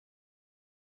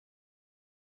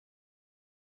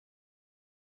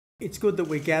It's good that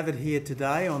we're gathered here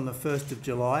today on the 1st of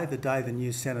July, the day the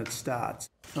new Senate starts.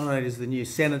 Not only does the new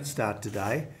Senate start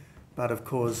today, but of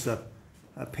course,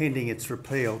 pending its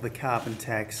repeal, the carbon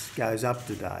tax goes up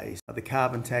today. The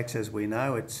carbon tax, as we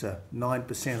know, it's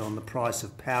 9% on the price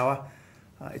of power.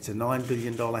 It's a $9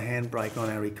 billion handbrake on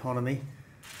our economy.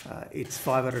 It's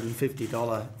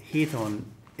 $550 hit on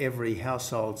every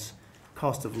household's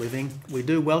cost of living. We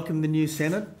do welcome the new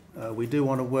Senate. We do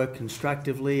want to work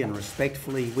constructively and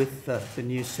respectfully with the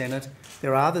new Senate.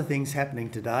 There are other things happening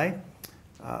today.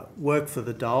 Work for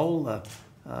the dole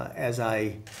as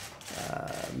a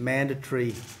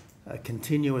mandatory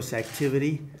continuous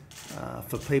activity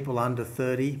for people under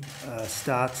 30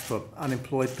 starts, for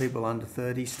unemployed people under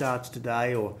 30, starts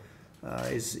today or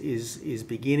is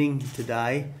beginning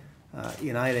today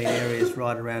in 18 areas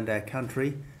right around our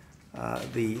country.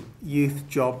 The youth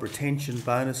job retention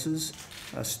bonuses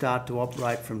start to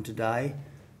operate from today.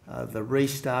 The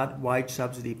Restart wage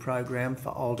subsidy program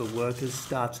for older workers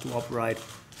starts to operate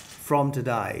from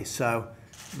today. So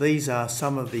these are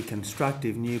some of the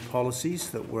constructive new policies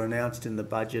that were announced in the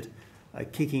budget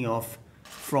kicking off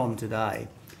from today.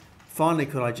 Finally,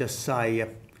 could I just say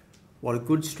what a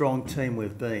good, strong team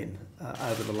we've been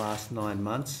over the last 9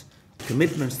 months.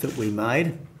 Commitments that we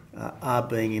made are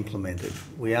being implemented.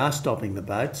 We are stopping the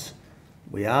boats,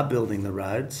 we are building the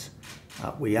roads,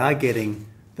 we are getting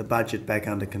the budget back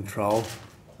under control,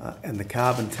 and the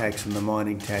carbon tax and the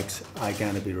mining tax are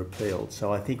going to be repealed.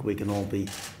 So I think we can all be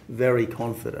very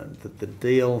confident that the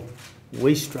deal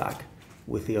we struck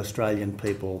with the Australian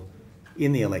people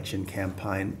in the election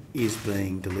campaign is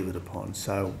being delivered upon.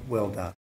 So well done.